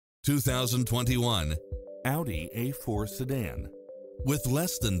2021 Audi A4 Sedan. With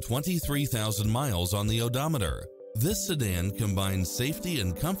less than 23,000 miles on the odometer, this sedan combines safety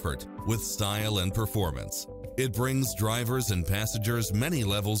and comfort with style and performance. It brings drivers and passengers many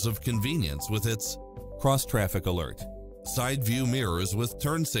levels of convenience with its cross-traffic alert, side view mirrors with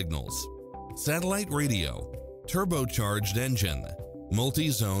turn signals, satellite radio, turbocharged engine,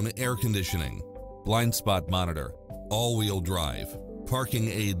 multi-zone air conditioning, blind spot monitor, all-wheel drive, parking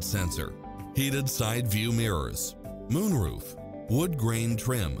aid sensor, heated side view mirrors, moonroof, wood grain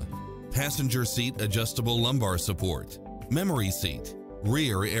trim, passenger seat adjustable lumbar support, memory seat,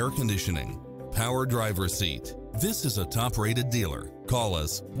 rear air conditioning, power driver seat. This is a top-rated dealer. Call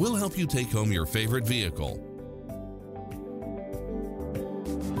us. We'll help you take home your favorite vehicle.